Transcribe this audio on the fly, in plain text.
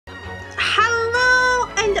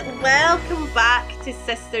And welcome back to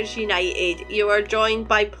Sisters United. You are joined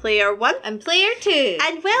by Player 1 and Player 2.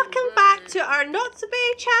 And welcome back to our Not So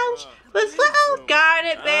Berry challenge with little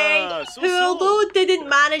Garnet Berry, who although didn't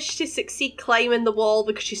manage to succeed climbing the wall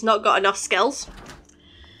because she's not got enough skills,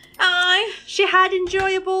 she had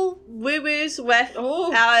enjoyable woo-woos with,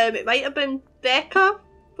 it might have been Becca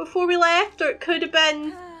before we left, or it could have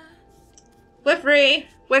been with Ray.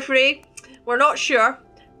 We're not sure.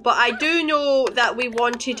 But I do know that we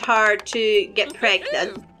wanted her to get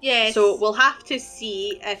pregnant. Yes. So we'll have to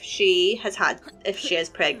see if she is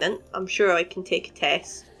pregnant. I'm sure I can take a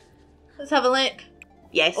test. Let's have a look.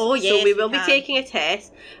 Yes. Oh, yes. So we will be taking a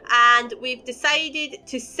test. And we've decided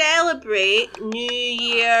to celebrate New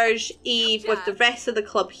Year's Eve with the rest of the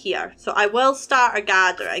club here. So I will start a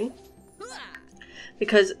gathering.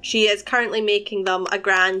 Because she is currently making them a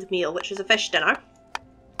grand meal, which is a fish dinner.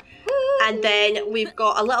 And then we've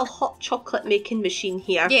got a little hot chocolate making machine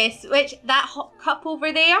here. Yes, which that hot cup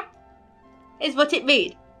over there is what it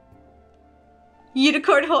made.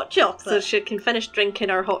 Unicorn hot chocolate. So she can finish drinking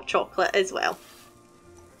her hot chocolate as well.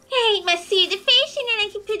 I must see the fish and then I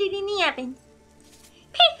can put it in the oven.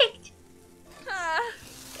 Perfect. I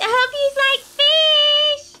hope you like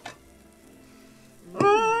fish.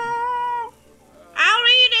 I'll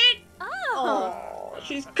eat it. Oh,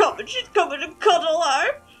 she's coming to cuddle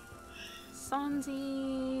her. So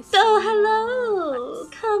hello,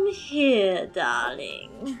 come here, darling.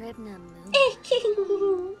 Hi,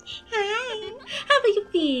 how are you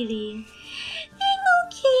feeling? I'm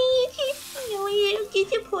okay, just a little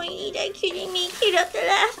disappointed I couldn't make it up the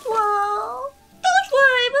last wall. Don't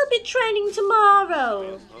worry, we'll be training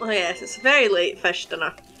tomorrow. Oh yes, it's a very late fish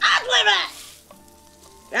dinner. I'll believe it!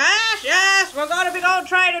 Yes, we're going to be going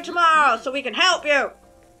training tomorrow so we can help you.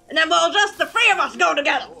 And then we'll just the three of us go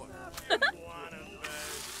together.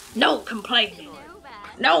 No complaining.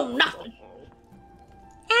 No nothing.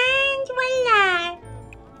 And voila.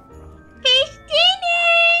 Fish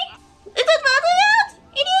dinner! Is it bubbled?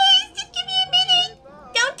 It is! Just give me a minute.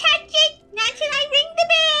 Don't touch it. Not till I ring the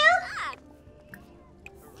bell.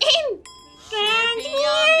 Grand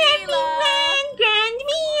meal, everyone. Grand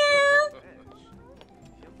meal.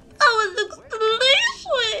 Oh, it looks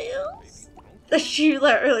delicious. She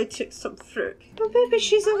literally took some fruit. Well, maybe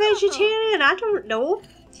she's a vegetarian. I don't know.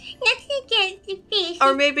 Nothing against the fish.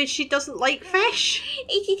 Or maybe she doesn't like fish.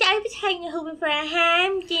 It's just I was hoping for a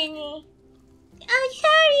ham dinner. Oh,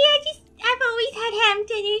 sorry. I've always had ham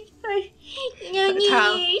dinners for, New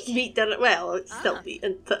Year's. Meat dinner. Well, it's still meat,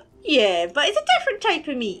 isn't it? Yeah, but it's a different type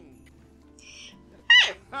of meat.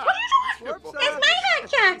 Hey, what are you doing? That's my hot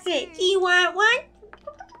chocolate. Do you want one?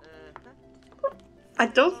 I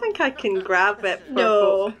don't think I can grab it.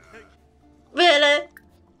 No. Really?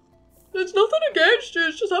 It's nothing against you,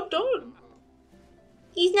 it's just I'm done.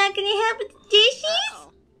 He's not gonna help with the dishes?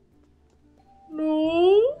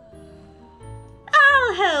 No.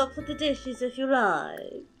 I'll help with the dishes if you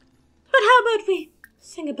like. But how about we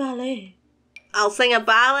sing a ballet? I'll sing a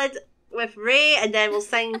ballad with Ray and then we'll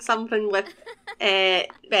sing something with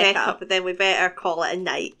Becca, but then we better call it a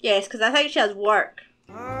night. Yes, because I think she has work.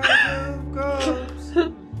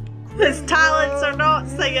 His talents are not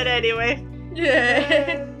singing anyway.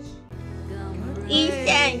 Yeah. You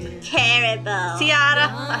sound terrible. Tiara,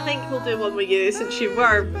 I think we'll do one with you since you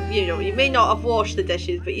were, you may not have washed the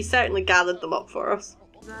dishes, but you certainly gathered them up for us.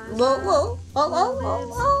 You're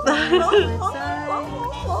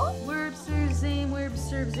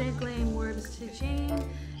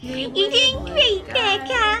doing great,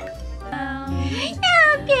 Becca.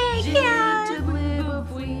 Oh, Becca.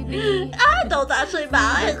 I don't actually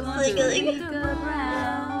mind singing.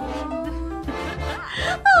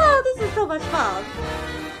 Oh, this is so much fun.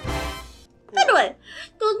 Anyway,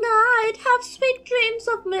 good night. Have sweet dreams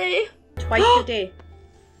of me. Twice a day.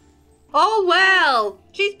 Oh, well.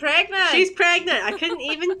 She's pregnant. She's pregnant. I couldn't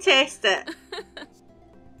even test it.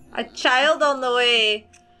 A child on the way.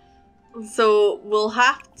 So, we'll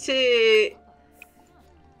have to...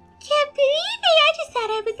 Can't believe it. I just thought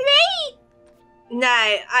I was late.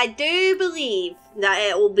 Now, I do believe that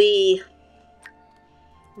it will be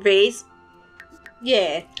Ray's.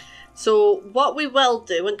 Yeah. So what we will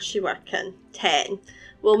do once she working 10,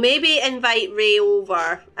 we'll maybe invite Ray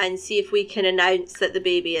over and see if we can announce that the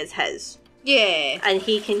baby is his. Yeah. And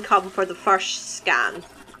he can come for the first scan.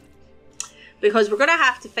 Because we're going to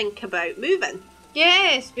have to think about moving.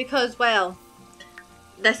 Yes, because, well...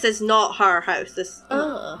 This is not her house. This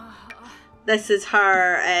is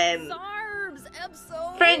her...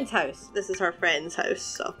 friend's house. This is her friend's house,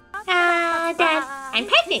 so... Dad, I'm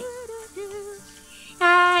pregnant.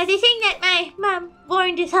 The thing that my mum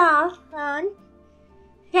warned us all on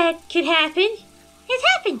that could happen has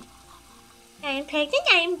happened. I am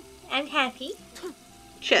pregnant. I'm happy.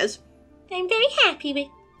 Cheers. I'm very happy with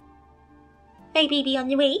my baby on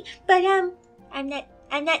the way, but I'm not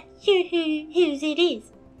sure whose it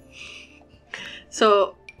is.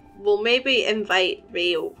 So we'll maybe invite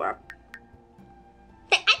Ray over.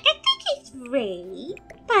 I think it's Ray,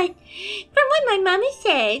 but from what my mama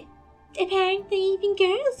said, apparently even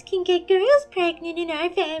girls can get girls pregnant in our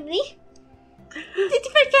family. It's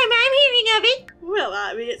the first time I'm hearing of it. Well,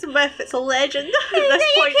 I mean, it's a myth, it's a legend at this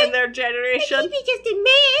point in their generation. It could be just a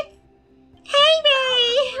myth. Hey,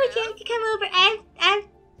 Ray, would you like to come over? I've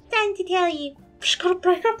something to tell you. She's gonna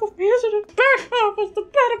break up with me, isn't it? Break up with the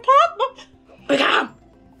better partner. Become!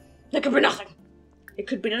 There could be nothing. It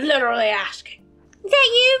could be literally asking. Is that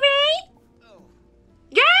you, Ray? Oh.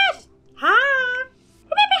 Yes! Hi!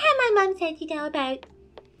 Remember how my mom said, about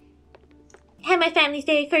how my family's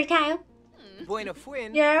very fertile? Buena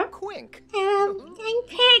Fuin. Yeah? Quink. I'm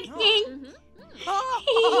pregnant.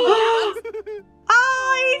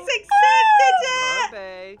 Oh, he's accepted it!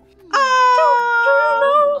 Babe.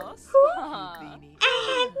 Oh! I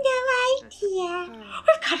have no idea.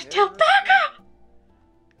 We've got to tell Becca!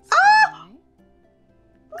 Oh!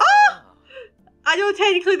 Oh! I know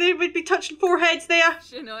technically they would be touching foreheads there.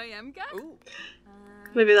 Ooh.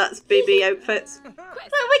 Maybe that's baby outfits. Well,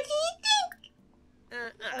 what do you think?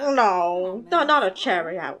 No, not a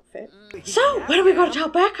cherry outfit. So, when are we going to tell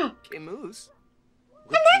Becca? Moose.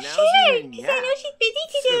 I'm not sure, because I know she's busy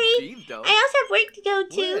today. I also have work to go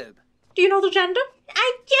to. Do you know the gender?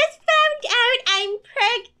 I just found out I'm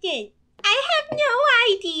pregnant. I have no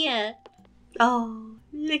idea. Oh,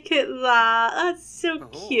 look at that. That's so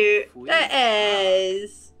cute. It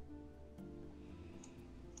is.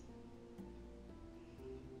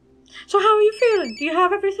 So how are you feeling? Do you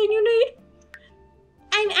have everything you need?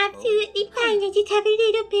 I'm absolutely fine. I just have a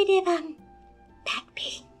little bit of, back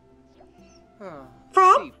pain.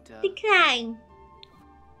 From? The climb.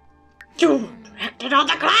 You acted on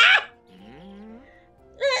the climb?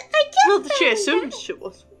 I just Well, she found assumed out. she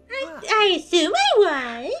was. I assume I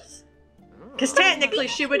was. Because technically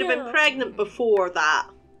she would have been pregnant before that.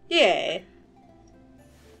 Yeah.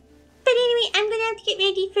 But anyway, I'm gonna have to get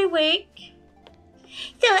ready for work.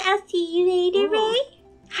 So I'll see you later, Ray.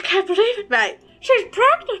 I can't believe it. Right. She's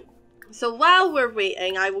pregnant. So while we're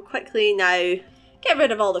waiting, I will quickly now get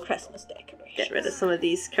rid of all the Christmas decorations. Get rid of some of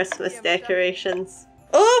these Christmas decorations.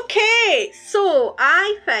 Okay, so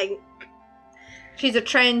I think She's a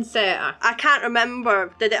trendsetter. I can't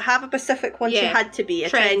remember. Did it have a specific one? She Yeah. had to be a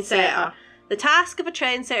trendsetter. The task of a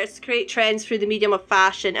trendsetter is to create trends through the medium of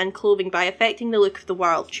fashion and clothing by affecting the look of the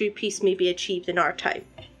world. True peace may be achieved in our time.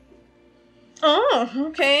 Oh,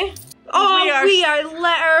 okay. Oh, we are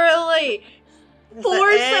literally Is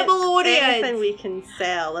four there Sibylonians. anything we can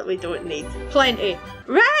sell that we don't need? Plenty.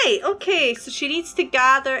 Right, okay, so she needs to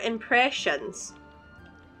gather impressions.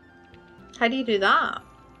 How do you do that?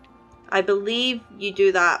 I believe you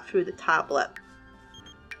do that through the tablet.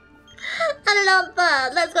 I love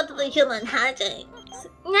that. Let's go to the human hijinks.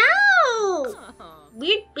 No!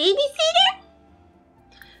 Weird babysitter?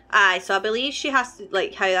 Aye, so I believe she has to,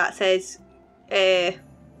 like how that says,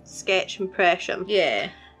 sketch impression. Yeah.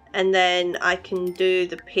 And then I can do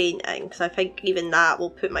the painting, because I think even that will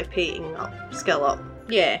put my painting skill up.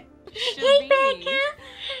 Yeah. Hey, Becca.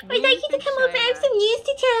 I'd like you to come over. I have some news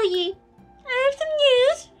to tell you. I have some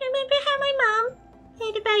news. Remember how my mom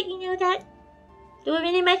said about, that the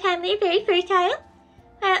women in my family are very fertile?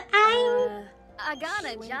 Well, I'm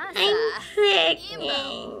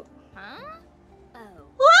pregnant. Huh?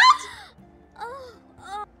 What?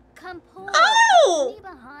 Oh!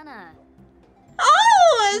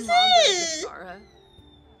 Oh, is it?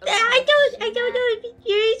 I don't know if it's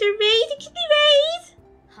yours or Ray's. It could be Ray's.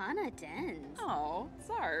 Hana Dens. Oh,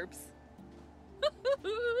 Zarbs.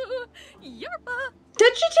 Yarpa.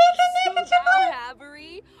 Did she take her name in somewhere?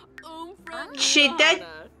 She did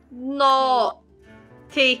not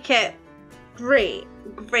take it great.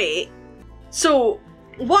 So,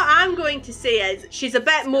 what I'm going to say is she's a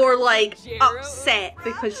bit more like upset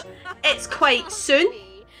because it's quite soon.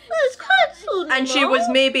 Well, it's quite soon. And she was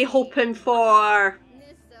maybe hoping for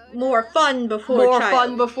More fun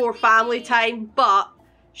before family time, but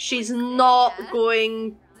she's not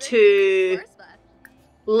going to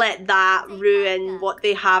let that ruin what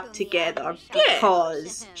they have together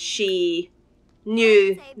because she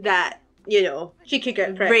knew that, she could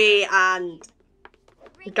get pregnant. Ray and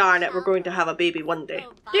Garnet were going to have a baby one day.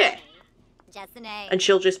 Yeah. And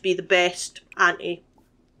she'll just be the best auntie.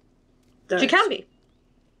 She can be.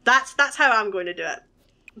 That's how I'm going to do it.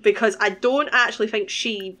 Because I don't actually think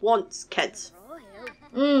she wants kids.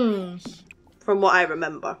 From what I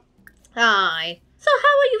remember. Aye. So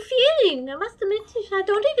how are you feeling? I must admit, I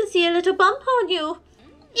don't even see a little bump on you.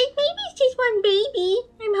 Maybe it's just one baby.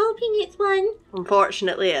 I'm hoping it's one.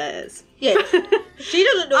 Unfortunately, it is. Yes. She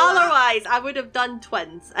doesn't know that. Otherwise, I would have done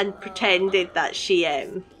twins and pretended that she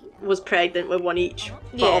was pregnant with one each.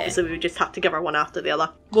 But Yeah. obviously, we would just have to give her one after the other.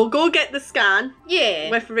 We'll go get the scan Yeah.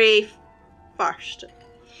 with Ray first.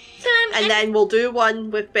 So And then we'll do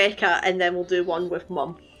one with Becca, and then we'll do one with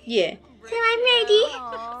Mum. yeah. So I'm ready.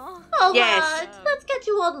 Aw. All Yes. right. Let's get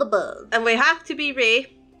you on the bus. And we have to be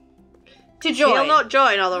Ray. To join. He'll not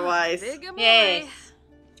join otherwise. Big boy. Yes.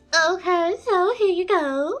 Okay, so here you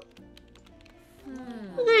go.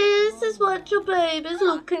 This is what your baby's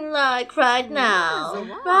looking like right now.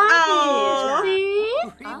 Right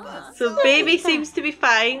here. See? So baby seems to be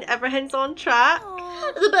fine. Everything's on track.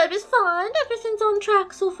 The baby's fine. Everything's on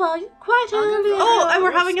track so far. You're quite early. Oh, and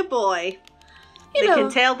we're having a boy. You We know. can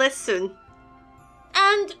tell this soon.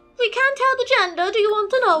 And we can't tell the gender. Do you want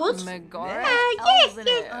to know it? Megara. Yes,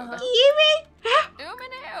 yes. You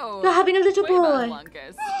We're having a little boy.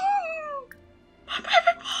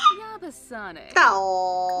 Yabasane.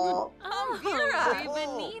 Oh. Oh,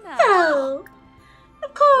 Benina. So,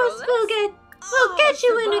 of course, we'll get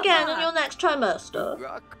you in again in your next trimester.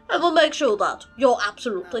 And we'll make sure that you're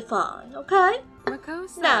absolutely fine, okay?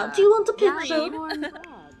 Makosa. Now, do you want a picture?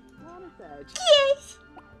 Yes.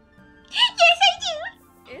 Yes, I do.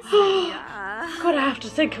 Gonna have to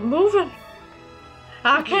think of moving.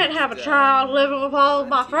 I can't have a child living with all of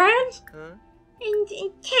my friends. And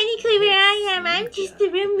technically where I am, I'm just the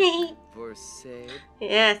roommate.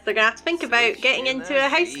 Yes, they're gonna have to think about getting into a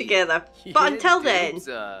house together. But until then,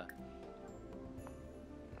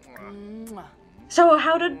 So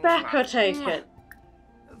how did Becca take it?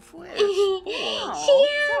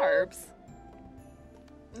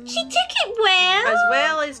 She took it well. as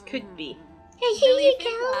well as could be. Here you go.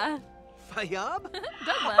 Oh, I got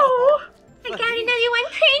another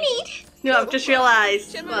one printed. No, I've just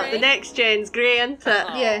realised that the next gen's grey, isn't it?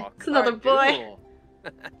 Yeah. It's another boy.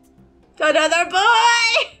 Another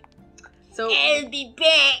boy. So, I'll be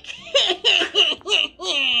back.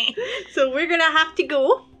 so we're gonna have to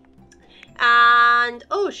go. And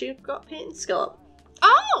oh, she got a painting skill up.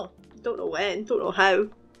 Oh. Don't know when, don't know how.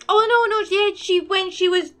 oh no, yeah, when she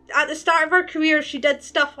was at the start of her career, she did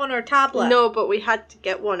stuff on her tablet. No, but we had to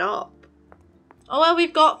get one up. Oh well,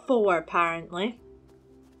 we've got 4 apparently.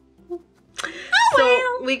 So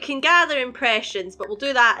we can gather impressions, but we'll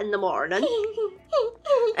do that in the morning.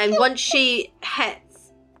 And once she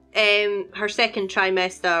hits her second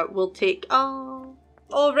trimester, we'll take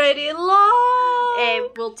Already long.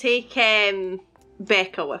 we'll take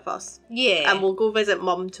Becca with us, Yeah. and we'll go visit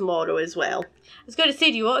Mum tomorrow as well. I was going to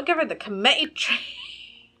say, do you want to give her the committed train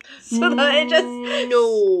so that it just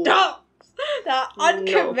No. stops? That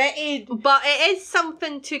uncommitted. But it is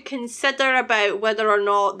something to consider about whether or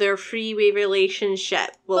not their freeway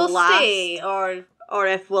relationship will last, stay or or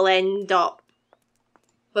if we'll end up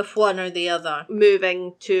with one or the other.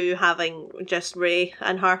 moving to having just Ray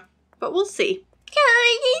and her. But we'll see.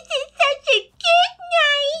 Oh, this is such a good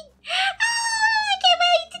night. Oh, I can't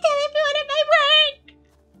wait to tell everyone at my work.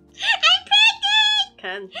 I'm pregnant.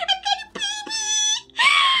 Can I've got a baby.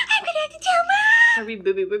 I'm gonna have to tell Mom. are we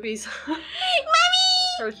booby boobies? Mommy.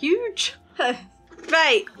 They're huge.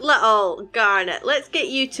 Right, little Garnet, let's get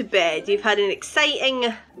you to bed. You've had an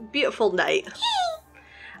exciting, beautiful night.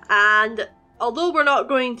 And although we're not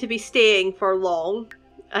going to be staying for long,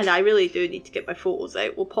 and I really do need to get my photos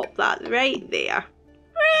out, we'll pop that right there.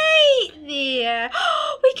 Right there.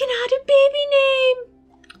 We can add a baby name.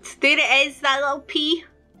 There it is, that little P.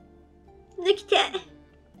 Look at that.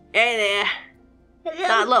 There.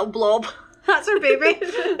 That little blob. That's our baby.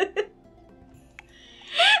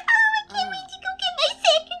 Oh, I can't wait to go get my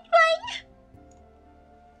second one.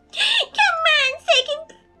 Come on, second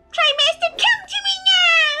trimester, come to me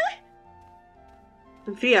now.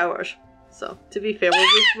 In 3 hours. So, to be fair,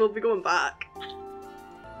 we'll be going back.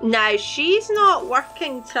 Now, she's not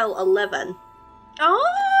working till 11.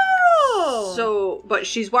 Oh! So, but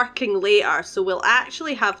she's working later, so we'll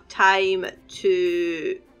actually have time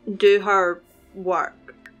to do her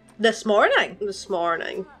work This morning? this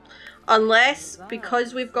morning. Unless,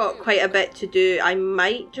 because we've got quite a bit to do, I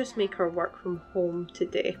might just make her work from home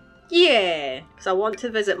today. Yeah. Because I want to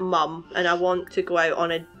visit Mum, and I want to go out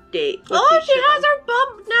on a date with Oh, each she of has them. her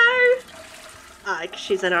bump now! Aye, 'cause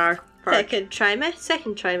she's in our Second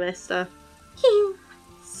trimester.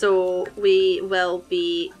 So we will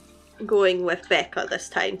be going with Becca this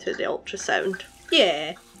time to the ultrasound.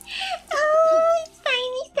 Yeah. Oh, it's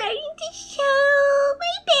finally starting to show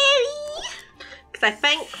my belly. Because I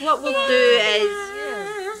think what we'll do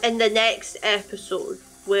is, in the next episode,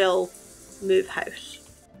 we'll move house.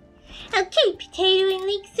 Okay, potato and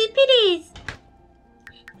leek soup it is.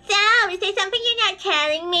 So, is there something you're not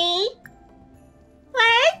telling me?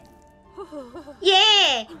 What?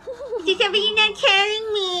 Yeah. Is there something you're not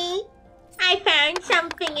telling me? I found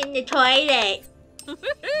something in the toilet.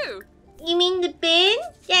 You mean the bin?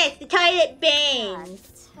 Yes, the toilet bin.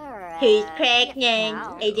 Who's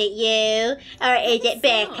pregnant? Is it you? Or is it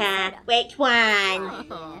Becca? Which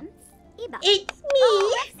one? It's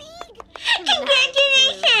me.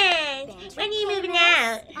 Congratulations! When are you moving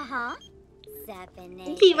out?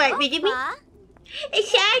 Do you want rid of me?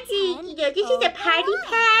 Sadly, you know, this is a party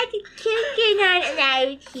pad. Children aren't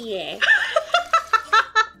allowed here.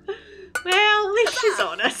 Well, at least she's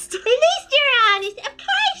honest. At least you're honest. Of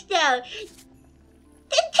course, though.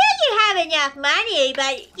 Until you have enough money,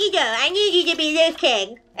 but, you know, I need you to be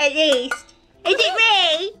looking, at least. Is it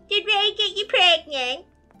Ray? Did Ray get you pregnant?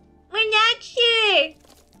 We're not sure.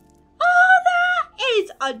 Oh, that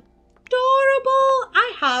is adorable.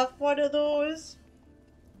 I have one of those.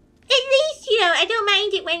 At least, you know, I don't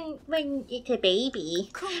mind it when it's a baby.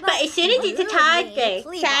 But as soon as it's a toddler,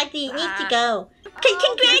 sadly, it needs to go.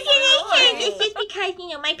 Congratulations! It's just because, you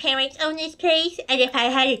know, my parents own this place, and if I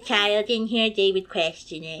had a child in here, they would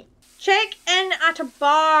question it. Check in at a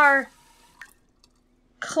bar,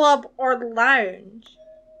 club, or lounge.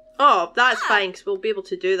 Oh, that's fine, because we'll be able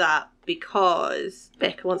to do that because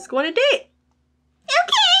Becca wants to go on a date.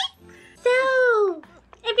 Okay! So,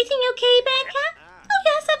 everything okay, Becca? Oh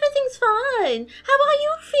yes, everything's fine. How are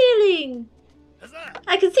you feeling?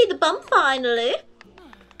 I can see the bump finally.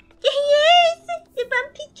 Yes! The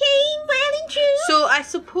bumpy came well and true. So I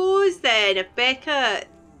suppose then if Becca,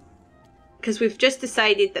 because we've just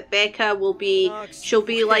decided that Becca will be, she'll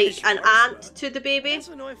be like an aunt to the baby,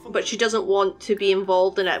 but she doesn't want to be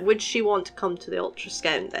involved in it. Would she want to come to the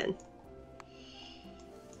ultrasound then?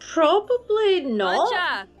 Probably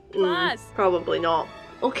not. Probably not.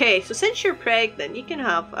 Okay, so since you're pregnant, you can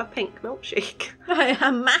have a pink milkshake.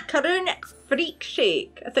 A macaroon freak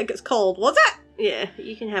shake, I think it's called, was it? Yeah,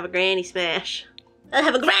 you can have a granny smash. I'll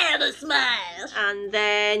have a granny smash. And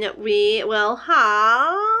then we will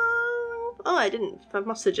have... Oh, I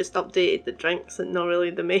must have just updated the drinks and not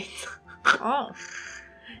really the main. Oh.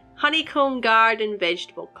 Honeycomb garden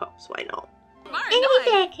vegetable cups, why not? Anyway,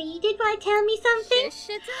 Becca, you did want to tell me something?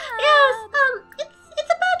 Yes, it's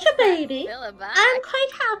about your baby. I'm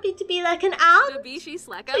quite happy to be like an aunt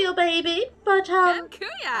to your baby, but I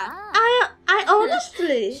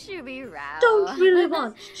honestly don't really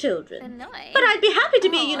want children. But I'd be happy to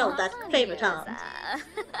be, you know, that favourite aunt.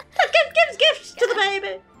 That gives gifts to the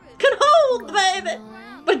baby, can hold the baby,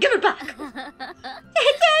 but give it back.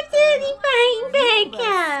 That's absolutely fine,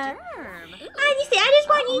 Becca. Honestly, I just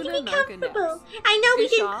want you to be comfortable. I know we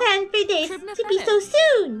didn't plan for this to be so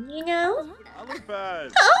soon, you know? Oh,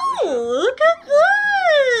 look at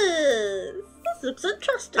this! This looks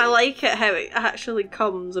interesting. I like it how it actually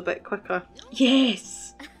comes a bit quicker.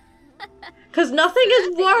 Yes. Because nothing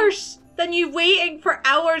is worse than you waiting for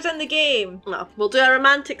hours in the game. No, we'll do a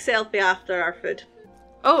romantic selfie after our food.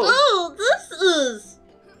 Oh. Oh, this is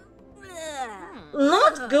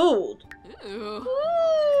not good.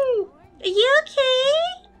 Ooh. Are you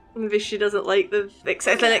okay? Maybe she doesn't like it's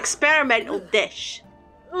an experimental dish.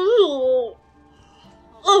 Ooh.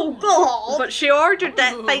 Oh God. But she ordered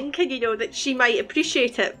it thinking, you know, that she might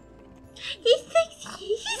appreciate it. This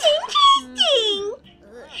is interesting.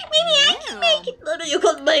 Maybe I can make it. No, you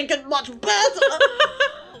could make it much better.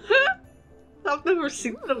 I've never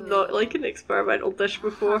seen them not like an experimental dish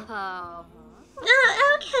before. Okay.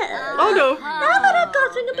 Oh no. Now that I've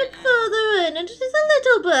gotten a bit further in, it is a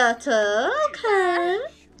little better. Okay.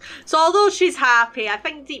 So although she's happy, I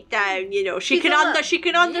think deep down, you know, she can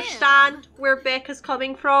understand where Becca's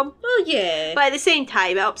coming from. Oh yeah. But at the same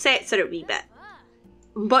time, it upsets her a wee bit.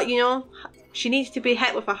 But you know, she needs to be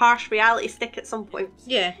hit with a harsh reality stick at some point.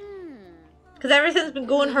 Yeah. Because everything's been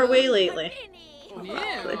going her way lately.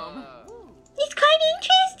 Exactly. It's quite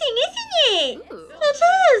interesting, isn't it?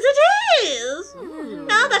 It is.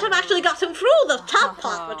 Now that I've actually gotten through the top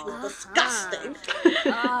part, which was disgusting, this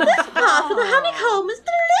part of the honeycomb is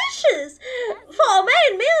delicious. For a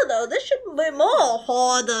main meal, though, this should be more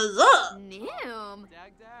for dessert.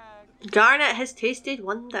 Garnet has tasted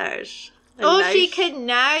wonders. And Oh, now she can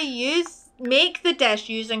now make the dish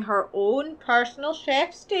using her own personal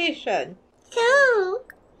chef station. So,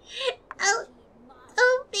 oh,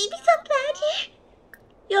 baby's so bad here.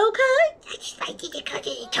 You okay? I just might need to go to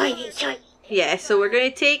the toilet, sorry. Yeah, so we're going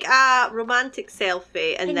to take a romantic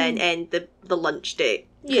selfie and then end the lunch date.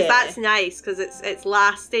 Because that's nice, because it's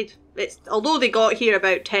lasted. Although they got here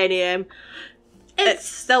about 10 AM, it's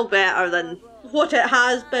still better than what it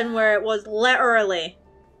has been, where it was literally.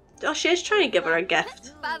 Oh, she is trying to give her a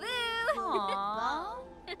gift. Aww.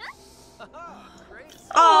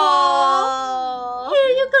 Oh,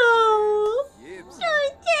 Here you go. Yips. Oh,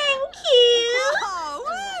 thank you.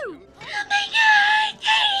 Oh my god,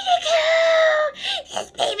 I need to go. This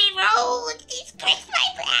baby roll with these crisps my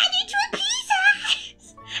plan into a pizza.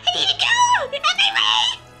 I need to go. On my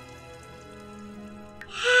way.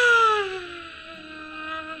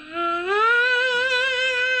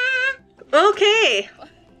 okay.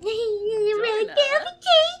 You really give me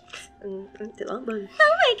cakes? Oh Oh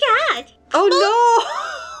my god. no!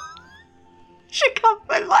 She can't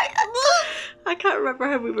be like I can't remember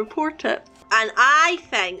how we report it. And I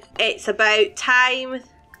think it's about time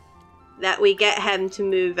that we get him to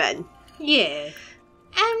move in. Yeah.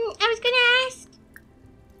 I was gonna ask,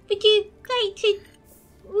 would you like to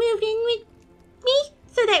move in with me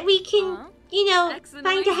so that we can,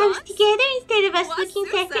 find a house together instead of us looking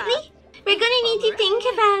separately? We're gonna need to think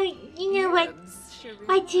about,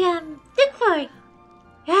 what to look for.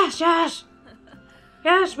 Yes.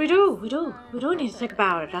 Yes, we do. We do need to think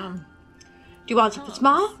about it. Do you want something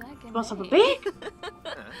small? Do you want something big?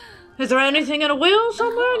 Is there anything in a will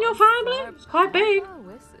somewhere in your family? It's quite big.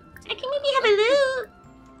 I can maybe have a look.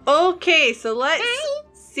 Okay, so let's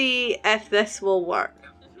see if this will work.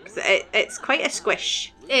 'Cause it's quite a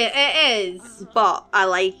squish, It is. but I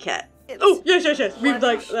like it. Oh, yes. We'd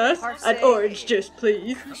like this. An orange juice,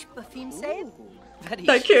 please.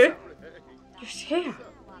 Thank you. You're here.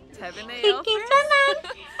 Thank you so much.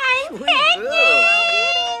 I'm pregnant.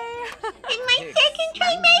 In my second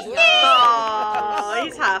trimester. Oh,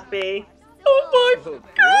 he's happy. Oh my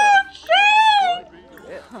god, shit!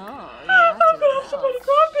 I'm gonna have so many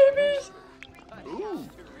grandbabies.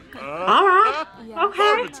 Alright,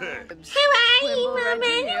 okay. How are you, Mom,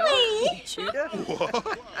 anyway?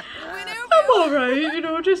 I'm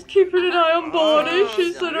alright, just keeping an eye on Bonnie.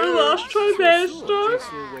 She's in her last trimester.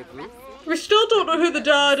 We still don't know who the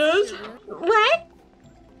dad is. What?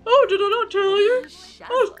 Oh, did I not tell you?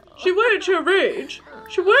 Oh, she went into a rage.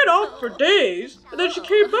 She went off for days, and then she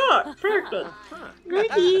came back, pregnant. Oh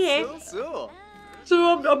dear.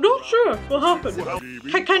 So I'm not sure what happened.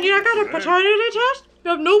 Can you get a paternity test? You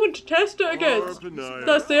have no one to test it against.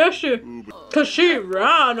 That's the issue. Because she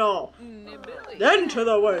ran off. Then to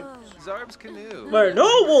the woods. Zarb's canoe. Where no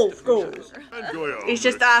wolf goes. He's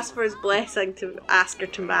just asked for his blessing to ask her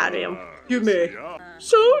to marry him. You may.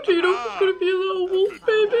 So, do you know if it's going to be a little wolf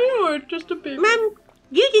baby or just a baby? Mom,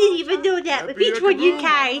 you didn't even know that with each one you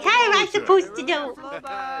carried. How am I supposed to know?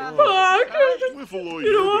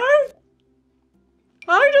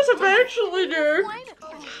 I just eventually do.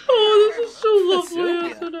 Oh, this is so lovely,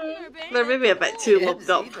 isn't it? They're maybe a bit too loved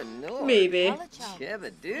up. Maybe.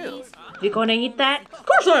 You gonna eat that? Of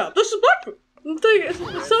course I am. This is breakfast.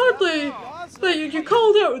 Sadly, that you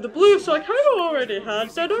called out with the blue, so I kind of already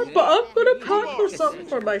had dinner, but I'm gonna pack for something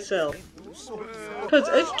for myself. Because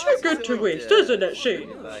it's too good to waste, isn't it, Shane?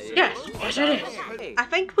 Yes, it is. I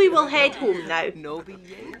think we will head home now.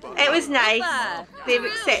 It was nice. They've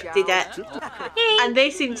accepted it. And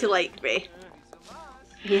they seem to like me.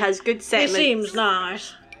 He has good He sentiments. seems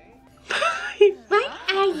nice. What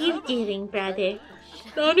are you doing, brother?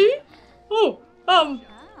 Danny? Oh, I'm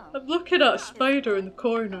looking at a spider in the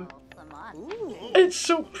corner. It's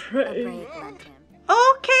so pretty.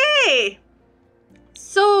 Okay.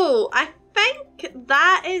 So, I think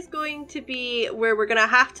that is going to be where we're going to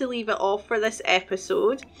have to leave it off for this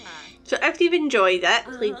episode. So if you've enjoyed it,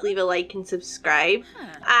 please leave a like and subscribe.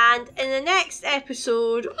 And in the next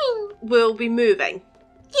episode, we'll be moving.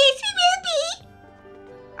 Yes, we will be.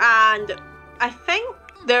 And I think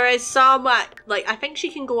there is some, I think she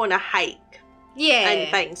can go on a hike. Yeah. And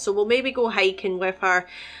things. So we'll maybe go hiking with her.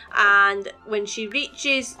 And when she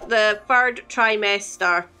reaches the 3rd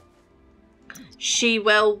trimester, she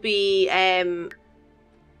will be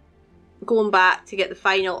going back to get the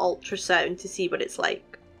final ultrasound to see what it's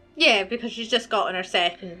like. Yeah, because she's just gotten her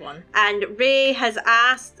 2nd one. And Ray has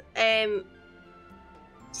asked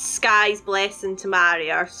Sky's blessing to marry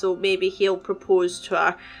her, so maybe he'll propose to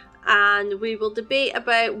her. And we will debate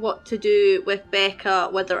about what to do with Becca,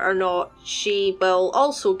 whether or not she will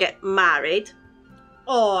also get married.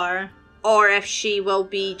 Or if she will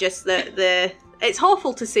be just the it's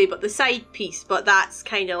awful to say, but the side piece, but that's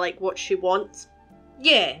kind of like what she wants.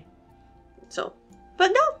 Yeah. So, but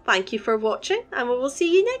no, thank you for watching, and we will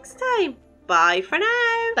see you next time. Bye for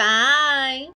now. Bye.